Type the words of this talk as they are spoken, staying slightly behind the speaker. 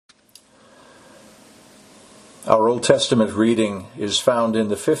Our Old Testament reading is found in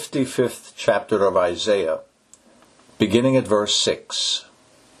the 55th chapter of Isaiah, beginning at verse 6.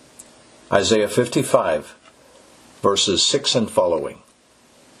 Isaiah 55, verses 6 and following.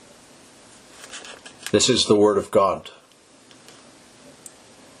 This is the word of God.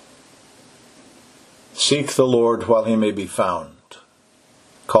 Seek the Lord while he may be found.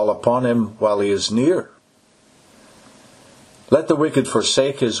 Call upon him while he is near. Let the wicked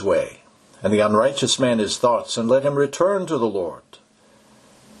forsake his way, and the unrighteous man his thoughts, and let him return to the Lord.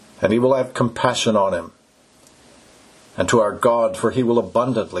 And he will have compassion on him, and to our God, for he will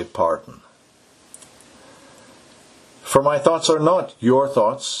abundantly pardon. For my thoughts are not your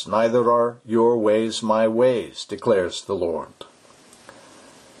thoughts, neither are your ways my ways, declares the Lord.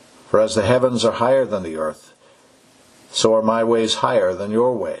 For as the heavens are higher than the earth, so are my ways higher than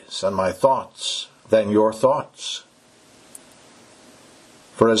your ways, and my thoughts than your thoughts.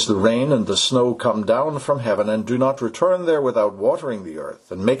 For as the rain and the snow come down from heaven, and do not return there without watering the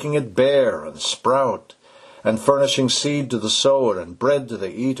earth, and making it bear and sprout, and furnishing seed to the sower and bread to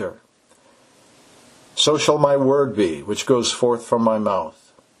the eater, so shall my word be, which goes forth from my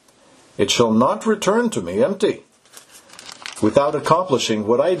mouth. It shall not return to me empty, without accomplishing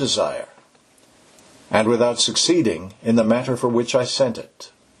what I desire, and without succeeding in the matter for which I sent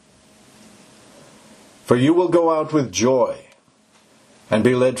it. For you will go out with joy, and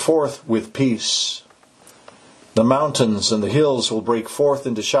be led forth with peace. The mountains and the hills will break forth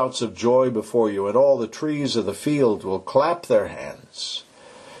into shouts of joy before you, and all the trees of the field will clap their hands.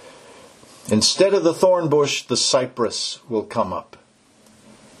 Instead of the thorn bush, the cypress will come up,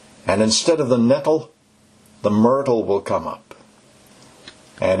 and instead of the nettle, the myrtle will come up.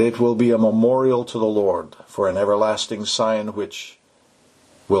 And it will be a memorial to the Lord, for an everlasting sign which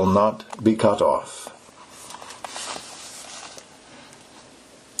will not be cut off.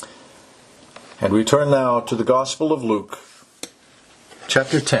 And we turn now to the Gospel of Luke,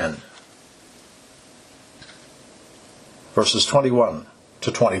 chapter 10, verses 21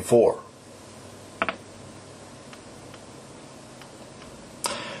 to 24.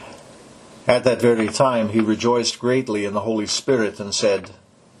 At that very time he rejoiced greatly in the Holy Spirit and said,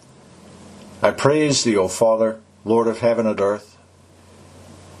 I praise thee, O Father, Lord of heaven and earth,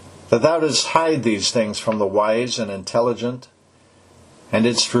 that thou didst hide these things from the wise and intelligent, and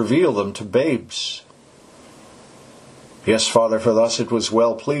didst reveal them to babes. Yes, Father, for thus it was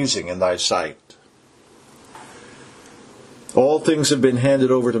well-pleasing in thy sight. All things have been handed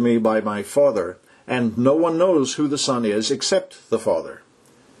over to me by my Father, and no one knows who the Son is except the Father,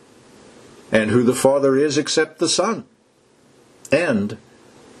 and who the Father is except the Son, and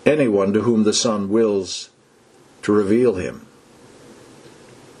anyone to whom the Son wills to reveal him.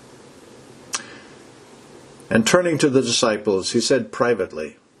 And turning to the disciples, he said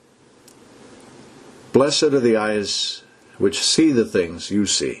privately, Blessed are the eyes which see the things you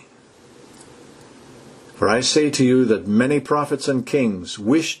see. For I say to you that many prophets and kings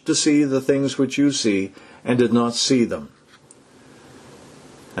wished to see the things which you see, and did not see them,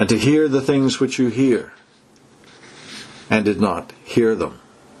 and to hear the things which you hear, and did not hear them.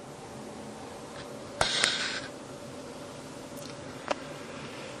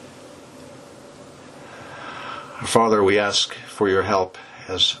 Father, we ask for your help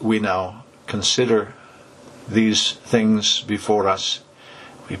as we now consider these things before us.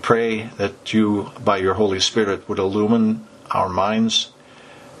 We pray that you, by your Holy Spirit, would illumine our minds,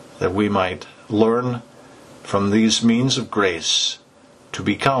 that we might learn from these means of grace to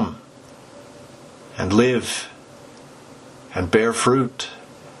become and live and bear fruit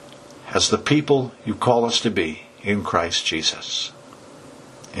as the people you call us to be in Christ Jesus.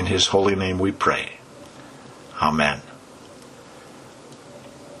 In his holy name we pray. Amen.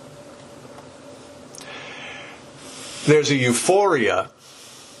 There's a euphoria,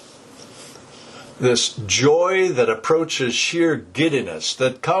 this joy that approaches sheer giddiness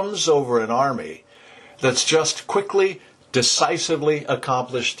that comes over an army that's just quickly, decisively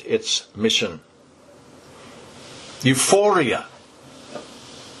accomplished its mission. Euphoria.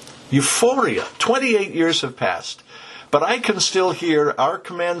 Euphoria. 28 years have passed, but I can still hear our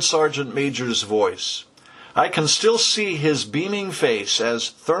Command Sergeant Major's voice. I can still see his beaming face as,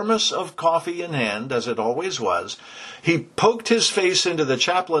 thermos of coffee in hand, as it always was, he poked his face into the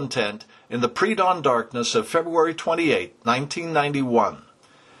chaplain tent in the pre-dawn darkness of February 28, 1991.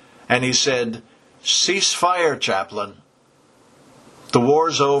 And he said, Cease fire, chaplain. The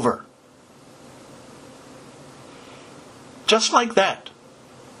war's over. Just like that.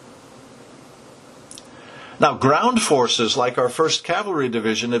 Now, ground forces like our 1st Cavalry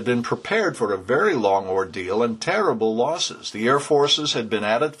Division had been prepared for a very long ordeal and terrible losses. The Air Forces had been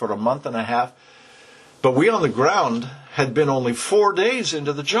at it for a month and a half. But we on the ground had been only 4 days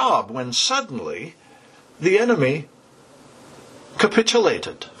into the job when suddenly the enemy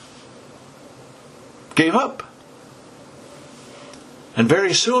capitulated, gave up. And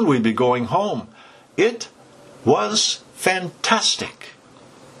very soon we'd be going home. It was fantastic.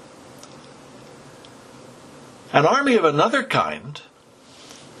 An army of another kind,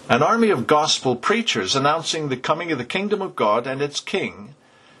 an army of gospel preachers announcing the coming of the kingdom of God and its king,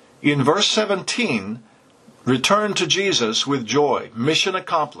 in verse 17, returned to Jesus with joy, mission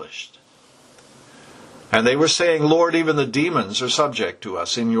accomplished. And they were saying, Lord, even the demons are subject to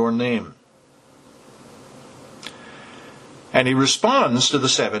us in your name. And he responds to the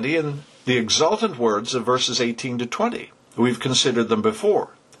 70 in the exultant words of verses 18 to 20. We've considered them before.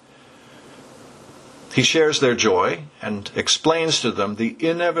 He shares their joy and explains to them the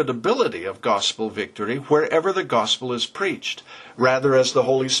inevitability of gospel victory wherever the gospel is preached, rather as the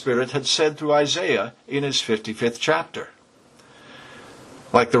Holy Spirit had said through Isaiah in his 55th chapter.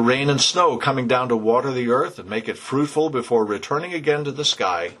 Like the rain and snow coming down to water the earth and make it fruitful before returning again to the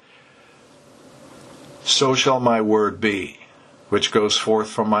sky, so shall my word be, which goes forth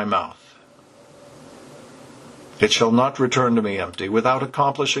from my mouth. It shall not return to me empty, without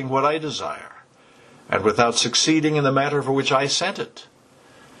accomplishing what I desire, and without succeeding in the matter for which I sent it.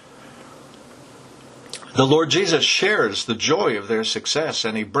 The Lord Jesus shares the joy of their success,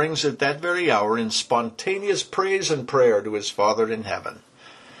 and he brings it that very hour in spontaneous praise and prayer to his Father in heaven.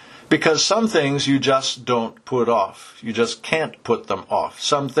 Because some things you just don't put off. You just can't put them off.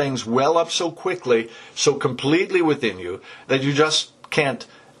 Some things well up so quickly, so completely within you, that you just can't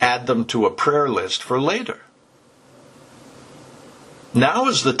add them to a prayer list for later. Now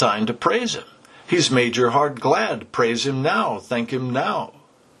is the time to praise him. He's made your heart glad. Praise him now. Thank him now.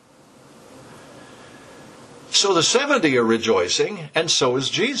 So the 70 are rejoicing, and so is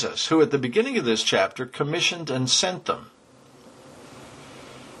Jesus, who at the beginning of this chapter commissioned and sent them.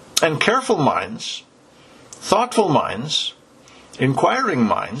 And careful minds, thoughtful minds, inquiring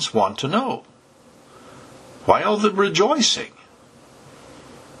minds want to know. Why all the rejoicing?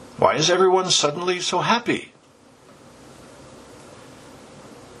 Why is everyone suddenly so happy?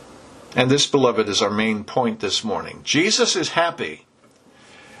 And this, beloved, is our main point this morning. Jesus is happy,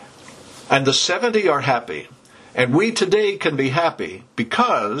 and the 70 are happy, and we today can be happy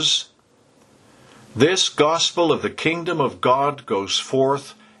because this gospel of the kingdom of God goes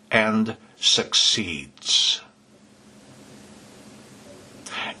forth and succeeds.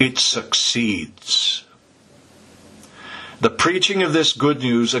 It succeeds. The preaching of this good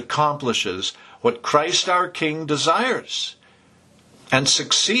news accomplishes what Christ our King desires and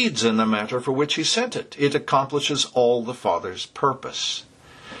succeeds in the matter for which he sent it. It accomplishes all the Father's purpose.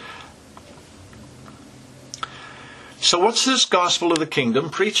 So what's this gospel of the kingdom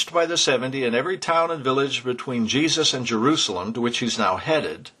preached by the 70 in every town and village between Jesus and Jerusalem, to which he's now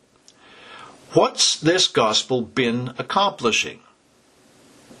headed? What's this gospel been accomplishing?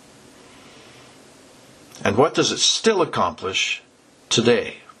 And what does it still accomplish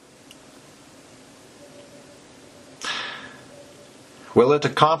today? Well, it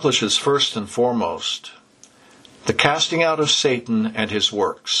accomplishes first and foremost the casting out of Satan and his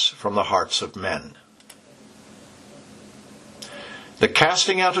works from the hearts of men. The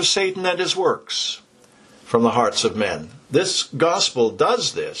casting out of Satan and his works from the hearts of men. This gospel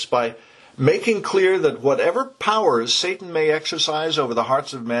does this by making clear that whatever powers Satan may exercise over the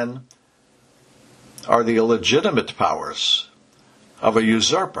hearts of men are the illegitimate powers of a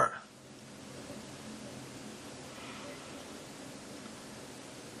usurper.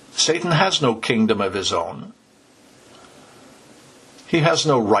 Satan has no kingdom of his own. He has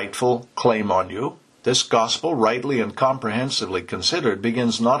no rightful claim on you. This gospel, rightly and comprehensively considered,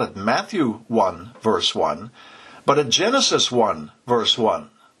 begins not at Matthew 1, verse 1, but at Genesis 1, verse 1.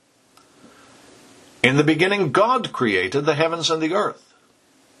 In the beginning, God created the heavens and the earth.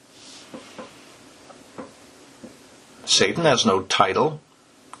 Satan has no title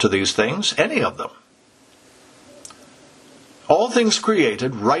to these things, any of them. All things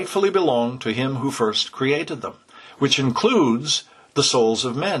created rightfully belong to him who first created them, which includes the souls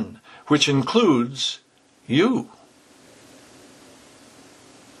of men, which includes you.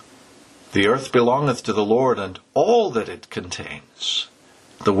 The earth belongeth to the Lord, and all that it contains,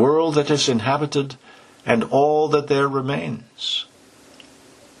 the world that is inhabited, and all that there remains.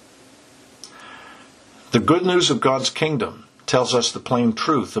 The good news of God's kingdom tells us the plain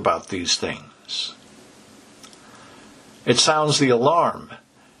truth about these things. It sounds the alarm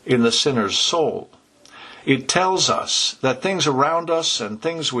in the sinner's soul. It tells us that things around us and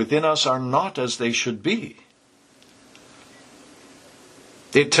things within us are not as they should be.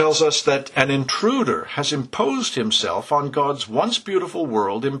 It tells us that an intruder has imposed himself on God's once beautiful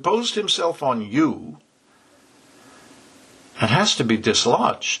world, imposed himself on you, and has to be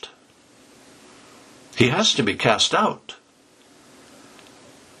dislodged. He has to be cast out.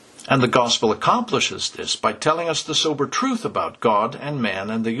 And the gospel accomplishes this by telling us the sober truth about God and man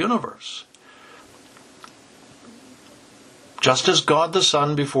and the universe. Just as God the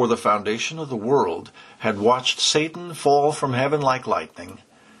Son, before the foundation of the world, had watched Satan fall from heaven like lightning,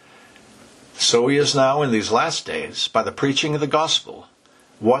 so he is now in these last days, by the preaching of the gospel,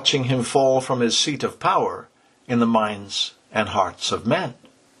 watching him fall from his seat of power in the minds and hearts of men.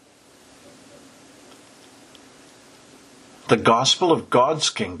 The gospel of God's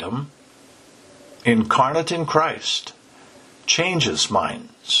kingdom, incarnate in Christ, changes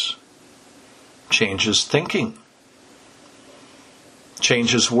minds, changes thinking,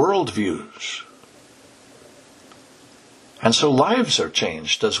 changes worldviews. And so lives are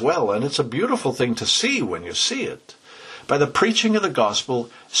changed as well, and it's a beautiful thing to see when you see it. By the preaching of the gospel,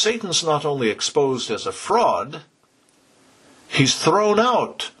 Satan's not only exposed as a fraud, he's thrown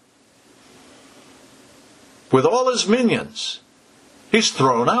out. With all his minions, he's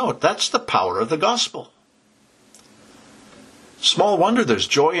thrown out. That's the power of the gospel. Small wonder there's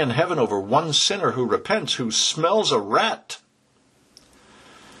joy in heaven over one sinner who repents, who smells a rat,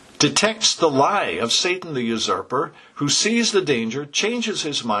 detects the lie of Satan the usurper, who sees the danger, changes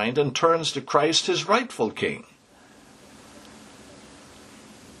his mind, and turns to Christ, his rightful king.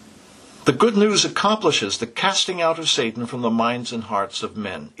 The good news accomplishes the casting out of Satan from the minds and hearts of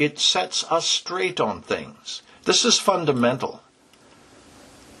men. It sets us straight on things. This is fundamental.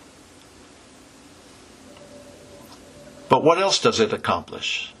 But what else does it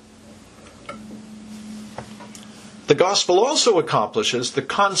accomplish? The gospel also accomplishes the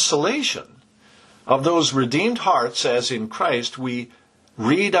consolation of those redeemed hearts as in Christ we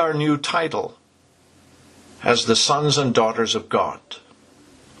read our new title as the sons and daughters of God.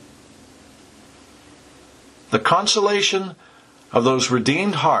 The consolation of those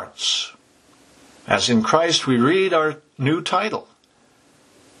redeemed hearts as in Christ we read our new title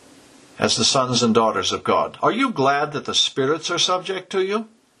as the sons and daughters of God. Are you glad that the spirits are subject to you?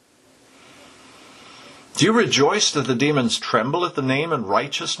 Do you rejoice that the demons tremble at the name and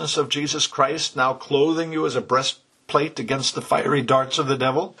righteousness of Jesus Christ, now clothing you as a breastplate against the fiery darts of the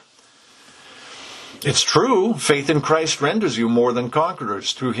devil? It's true, faith in Christ renders you more than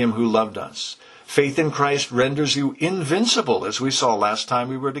conquerors through him who loved us. Faith in Christ renders you invincible, as we saw last time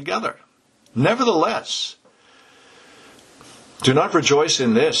we were together. Nevertheless, do not rejoice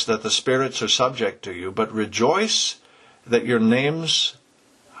in this, that the spirits are subject to you, but rejoice that your names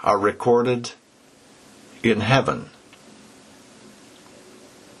are recorded in heaven.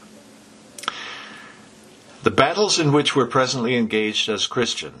 The battles in which we're presently engaged as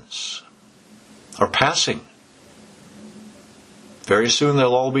Christians are passing. Very soon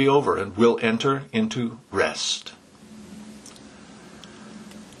they'll all be over and we'll enter into rest.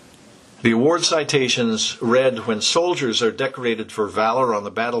 The award citations read when soldiers are decorated for valor on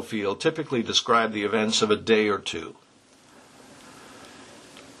the battlefield typically describe the events of a day or two.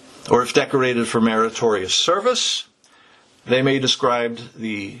 Or if decorated for meritorious service, they may describe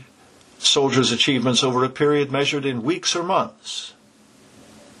the soldier's achievements over a period measured in weeks or months.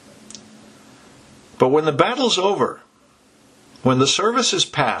 But when the battle's over, when the service is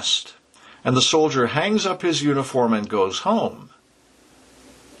past, and the soldier hangs up his uniform and goes home,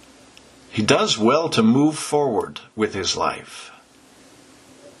 he does well to move forward with his life.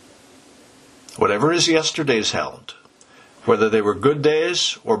 Whatever his yesterdays held, whether they were good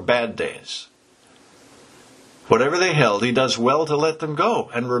days or bad days, whatever they held, he does well to let them go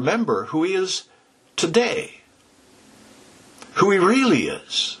and remember who he is today, who he really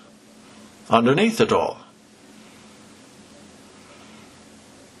is underneath it all.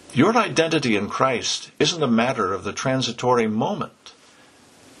 Your identity in Christ isn't a matter of the transitory moment.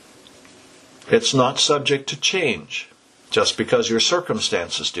 It's not subject to change just because your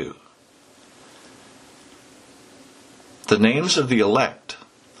circumstances do. The names of the elect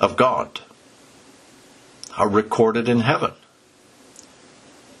of God are recorded in heaven.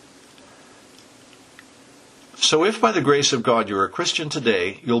 So if by the grace of God you're a Christian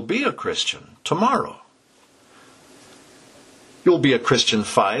today, you'll be a Christian tomorrow. You'll be a Christian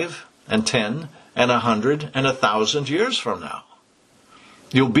 5 and 10 and 100 and 1,000 years from now.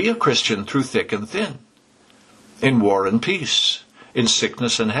 You'll be a Christian through thick and thin, in war and peace, in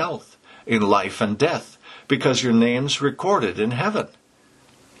sickness and health, in life and death, because your name's recorded in heaven.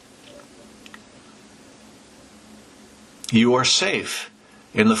 You are safe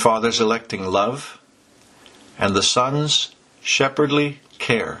in the Father's electing love and the Son's shepherdly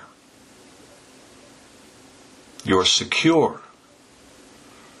care. You're secure.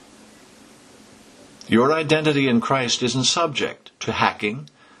 Your identity in Christ isn't subject to hacking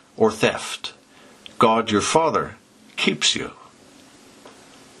or theft. God, your Father, keeps you.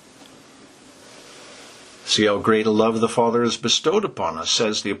 See how great a love the Father has bestowed upon us,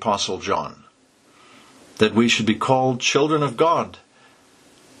 says the Apostle John, that we should be called children of God.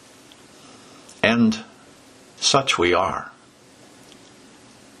 And such we are.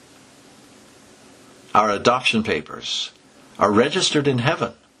 Our adoption papers are registered in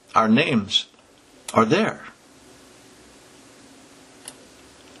heaven. Our names are there.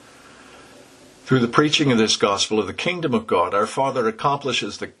 Through the preaching of this gospel of the kingdom of God, our Father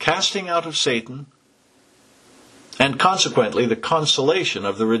accomplishes the casting out of Satan and consequently the consolation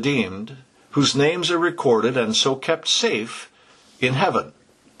of the redeemed, whose names are recorded and so kept safe in heaven.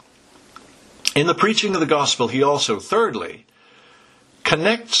 In the preaching of the gospel, he also, thirdly,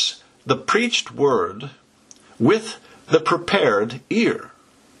 connects the preached word with the prepared ear.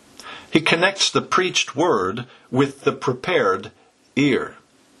 He connects the preached word with the prepared ear.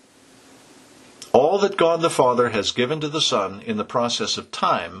 All that God the Father has given to the Son in the process of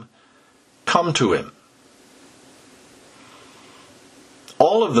time come to him.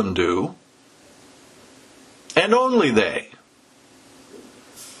 All of them do, and only they.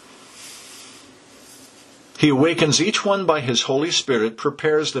 He awakens each one by his Holy Spirit,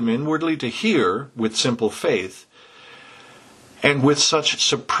 prepares them inwardly to hear with simple faith, and with such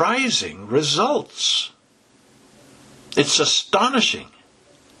surprising results. It's astonishing.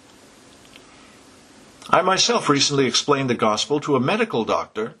 I myself recently explained the gospel to a medical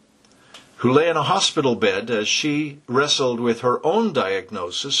doctor who lay in a hospital bed as she wrestled with her own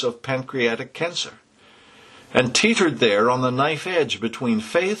diagnosis of pancreatic cancer and teetered there on the knife edge between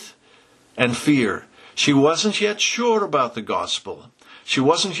faith and fear. She wasn't yet sure about the gospel. She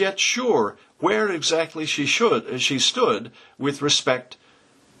wasn't yet sure where exactly she stood with respect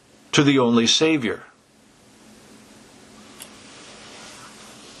to the only Savior.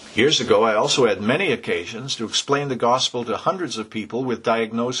 Years ago, I also had many occasions to explain the gospel to hundreds of people with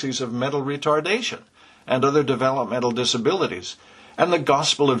diagnoses of mental retardation and other developmental disabilities, and the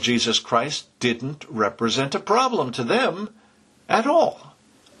gospel of Jesus Christ didn't represent a problem to them at all.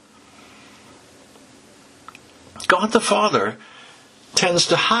 God the Father tends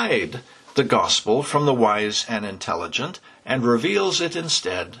to hide the gospel from the wise and intelligent and reveals it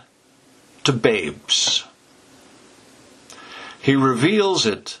instead to babes. He reveals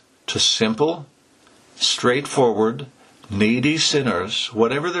it to simple, straightforward, needy sinners,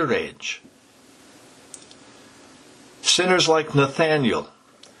 whatever their age. Sinners like Nathanael,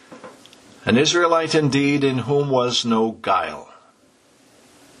 an Israelite indeed in whom was no guile.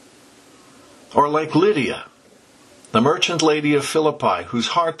 Or like Lydia, the merchant lady of Philippi, whose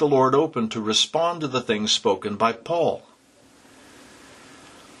heart the Lord opened to respond to the things spoken by Paul.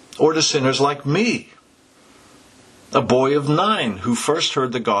 Or to sinners like me, a boy of 9 who first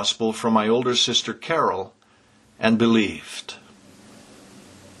heard the gospel from my older sister Carol and believed.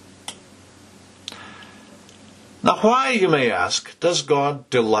 Now why, you may ask, does God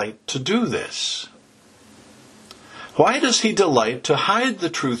delight to do this? Why does he delight to hide the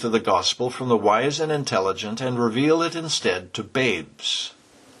truth of the gospel from the wise and intelligent and reveal it instead to babes?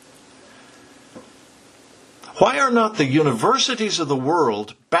 Why are not the universities of the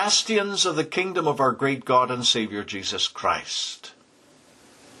world bastions of the kingdom of our great God and Savior Jesus Christ?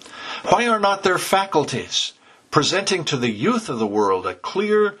 Why are not their faculties presenting to the youth of the world a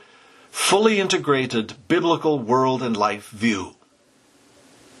clear, fully integrated biblical world and life view?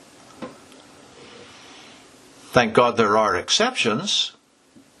 Thank God there are exceptions.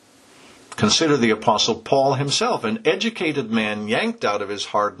 Consider the Apostle Paul himself, an educated man yanked out of his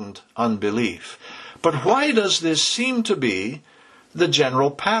hardened unbelief. But why does this seem to be the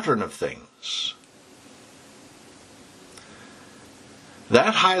general pattern of things?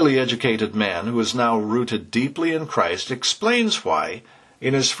 That highly educated man, who is now rooted deeply in Christ, explains why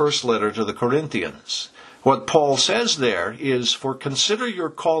in his first letter to the Corinthians. What Paul says there is, "For consider your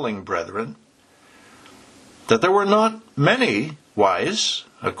calling, brethren, that there were not many wise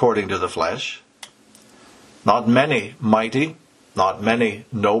according to the flesh, not many mighty, not many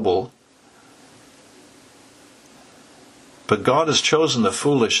noble, but God has chosen the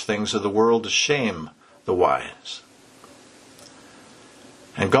foolish things of the world to shame the wise.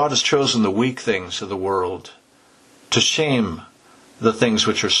 And God has chosen the weak things of the world to shame the things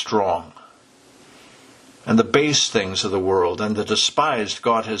which are strong. And the base things of the world and the despised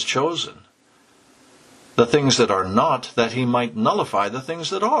God has chosen, the things that are not, that he might nullify the things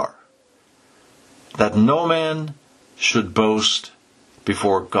that are, that no man should boast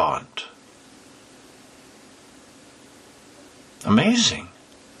before God. Amazing.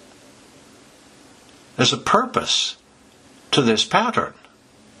 There's a purpose to this pattern.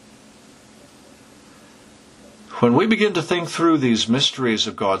 When we begin to think through these mysteries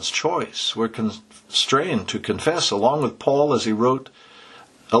of God's choice, we're constrained to confess along with Paul as he wrote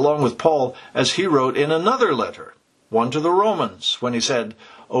in another letter, one to the Romans, when he said,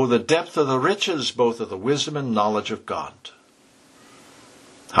 "Oh, the depth of the riches, both of the wisdom and knowledge of God.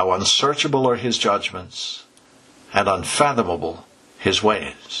 How unsearchable are his judgments, and unfathomable his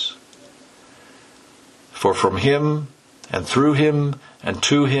ways. For from him, and through him, and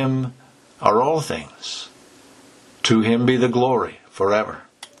to him are all things. To him be the glory forever.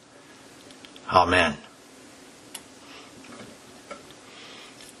 Amen."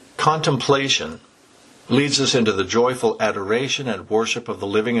 Contemplation leads us into the joyful adoration and worship of the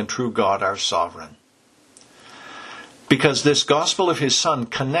living and true God, our sovereign. Because this gospel of his Son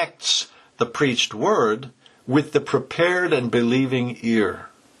connects the preached word with the prepared and believing ear.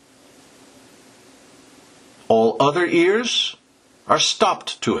 All other ears are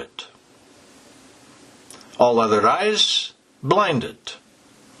stopped to it. All other eyes blinded.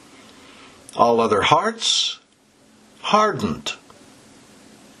 All other hearts hardened.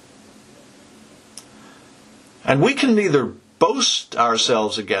 And we can neither boast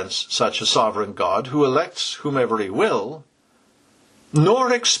ourselves against such a sovereign God who elects whomever he will,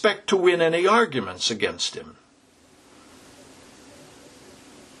 nor expect to win any arguments against him.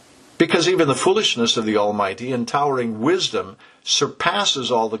 Because even the foolishness of the Almighty in towering wisdom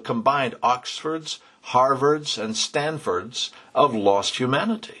surpasses all the combined Oxfords, Harvards, and Stanfords of lost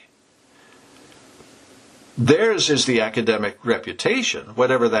humanity. Theirs is the academic reputation,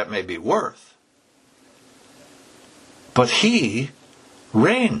 whatever that may be worth. But he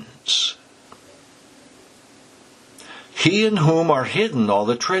reigns. He in whom are hidden all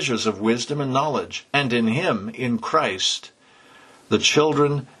the treasures of wisdom and knowledge, and in him, in Christ, the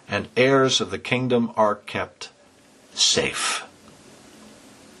children and heirs of the kingdom are kept safe.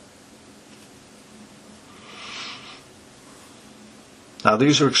 Now,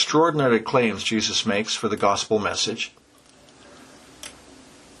 these are extraordinary claims Jesus makes for the gospel message.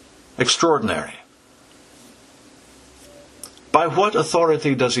 Extraordinary. By what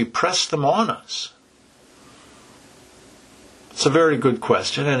authority does he press them on us? It's a very good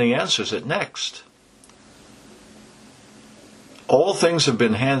question, and he answers it next. All things have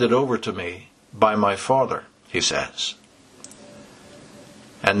been handed over to me by my Father, he says.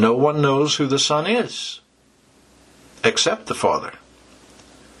 And no one knows who the Son is, except the Father.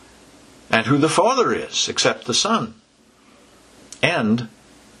 And who the Father is, except the Son. And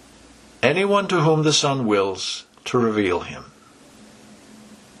anyone to whom the Son wills to reveal him.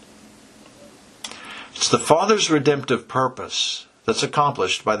 It's the Father's redemptive purpose that's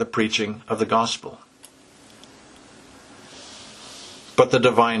accomplished by the preaching of the gospel. But the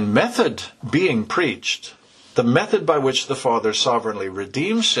divine method being preached, the method by which the Father sovereignly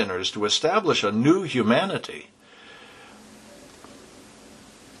redeems sinners to establish a new humanity,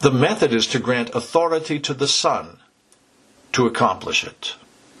 the method is to grant authority to the Son to accomplish it.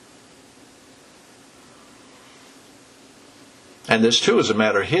 And this too is a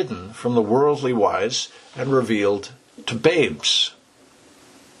matter hidden from the worldly wise and revealed to babes.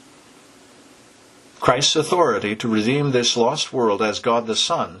 Christ's authority to redeem this lost world as God the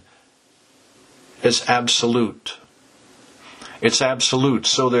Son is absolute. It's absolute,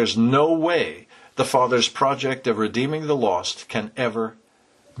 so there's no way the Father's project of redeeming the lost can ever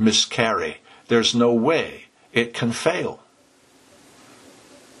miscarry. There's no way it can fail.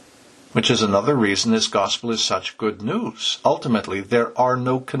 Which is another reason this gospel is such good news. Ultimately, there are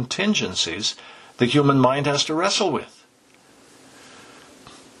no contingencies the human mind has to wrestle with.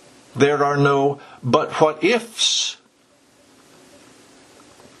 There are no but what ifs.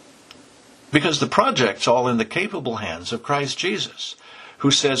 Because the project's all in the capable hands of Christ Jesus,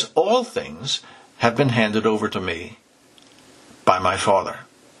 who says, all things have been handed over to me by my Father.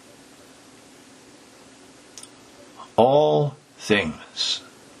 All things.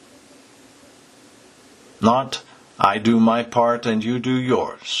 Not, I do my part and you do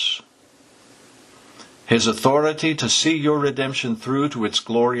yours. His authority to see your redemption through to its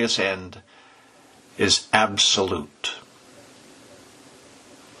glorious end is absolute.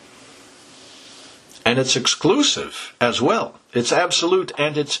 And it's exclusive as well. It's absolute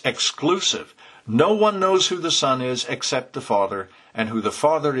and it's exclusive. No one knows who the Son is except the Father, and who the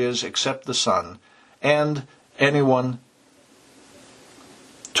Father is except the Son, and anyone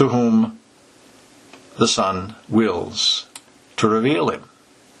to whom the Son wills to reveal him.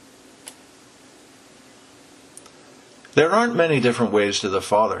 There aren't many different ways to the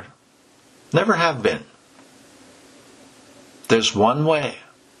Father. Never have been. There's one way.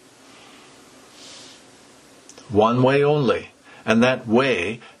 One way only. And that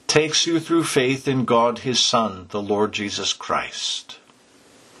way takes you through faith in God, His Son, the Lord Jesus Christ.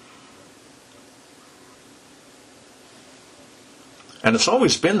 And it's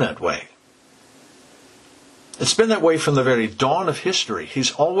always been that way. It's been that way from the very dawn of history.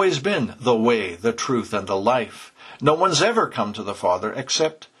 He's always been the way, the truth, and the life. No one's ever come to the Father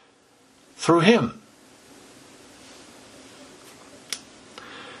except through Him.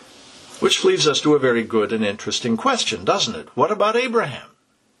 Which leads us to a very good and interesting question, doesn't it? What about Abraham?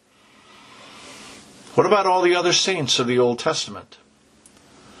 What about all the other saints of the Old Testament?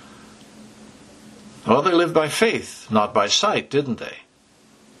 Well, they lived by faith, not by sight, didn't they?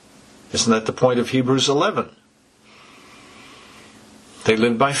 Isn't that the point of Hebrews 11? They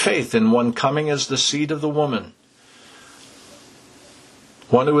lived by faith in one coming as the seed of the woman,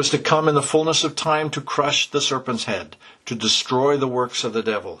 one who is to come in the fullness of time to crush the serpent's head, to destroy the works of the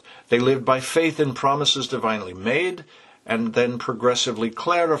devil. They lived by faith in promises divinely made, and then progressively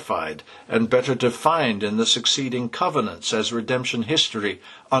clarified and better defined in the succeeding covenants as redemption history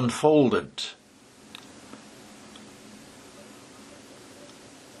unfolded.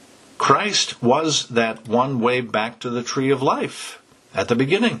 Christ was that one way back to the tree of life at the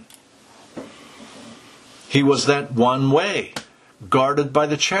beginning. He was that one way, guarded by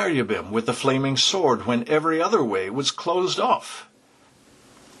the cherubim with the flaming sword when every other way was closed off.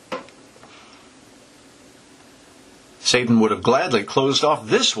 Satan would have gladly closed off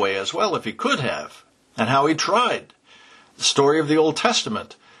this way as well if he could have, and how he tried. The story of the Old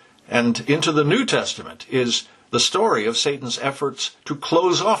Testament and into the New Testament is the story of Satan's efforts to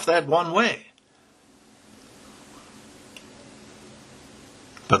close off that one way.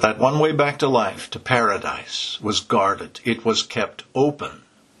 But that one way back to life, to paradise, was guarded. It was kept open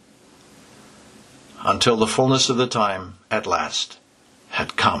until the fullness of the time at last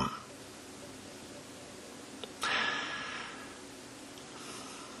had come.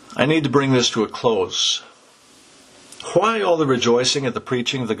 I need to bring this to a close. Why all the rejoicing at the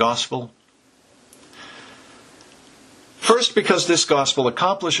preaching of the gospel? First, because this gospel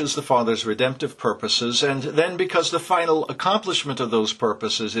accomplishes the Father's redemptive purposes, and then because the final accomplishment of those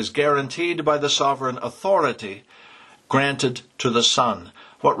purposes is guaranteed by the sovereign authority granted to the Son.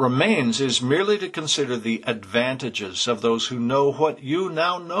 What remains is merely to consider the advantages of those who know what you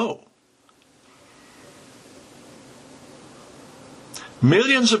now know.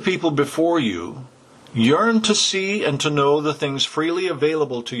 Millions of people before you yearn to see and to know the things freely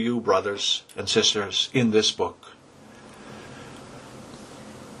available to you, brothers and sisters, in this book.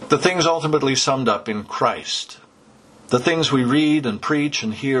 The things ultimately summed up in Christ. The things we read and preach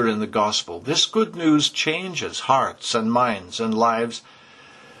and hear in the gospel. This good news changes hearts and minds and lives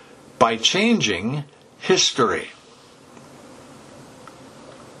by changing history.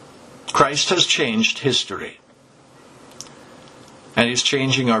 Christ has changed history. And He's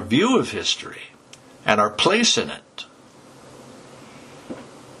changing our view of history and our place in it.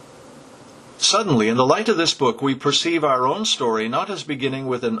 Suddenly, in the light of this book, we perceive our own story not as beginning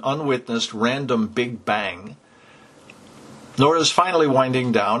with an unwitnessed random Big Bang, nor as finally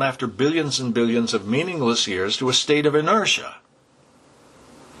winding down after billions and billions of meaningless years to a state of inertia.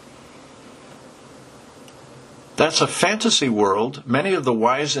 That's a fantasy world many of the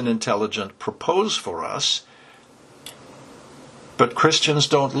wise and intelligent propose for us, but Christians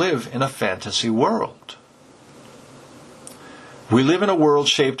don't live in a fantasy world. We live in a world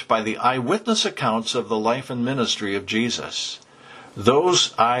shaped by the eyewitness accounts of the life and ministry of Jesus.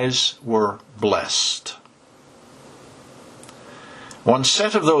 Those eyes were blessed. One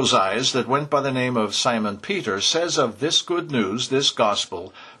set of those eyes that went by the name of Simon Peter says of this good news, this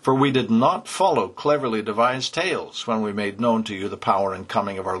gospel, "For we did not follow cleverly devised tales when we made known to you the power and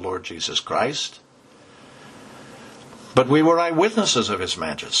coming of our Lord Jesus Christ, but we were eyewitnesses of His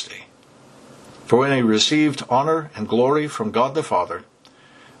majesty. For when He received honor and glory from God the Father,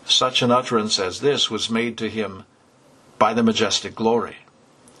 such an utterance as this was made to Him by the majestic glory.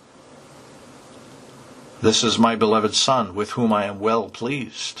 This is my beloved Son, with whom I am well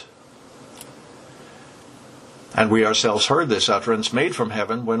pleased." And we ourselves heard this utterance made from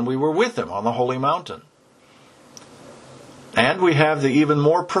heaven when we were with Him on the holy mountain. And we have the even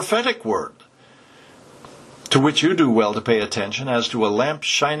more prophetic word, to which you do well to pay attention, as to a lamp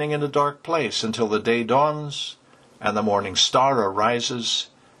shining in a dark place until the day dawns and the morning star arises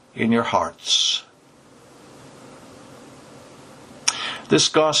in your hearts. This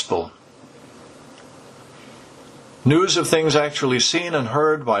gospel, news of things actually seen and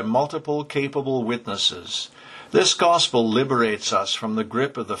heard by multiple capable witnesses, This gospel liberates us from the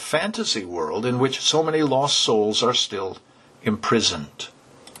grip of the fantasy world in which so many lost souls are still imprisoned.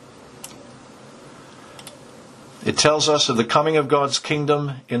 It tells us of the coming of God's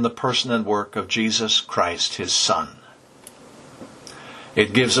kingdom in the person and work of Jesus Christ, his Son.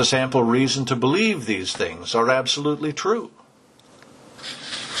 It gives us ample reason to believe these things are absolutely true.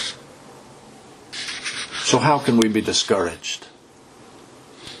 So how can we be discouraged?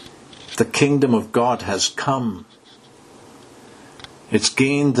 The kingdom of God has come. It's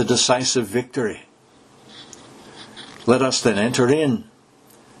gained the decisive victory. Let us then enter in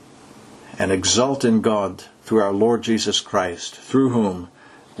and exult in God through our Lord Jesus Christ, through whom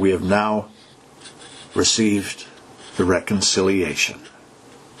we have now received the reconciliation.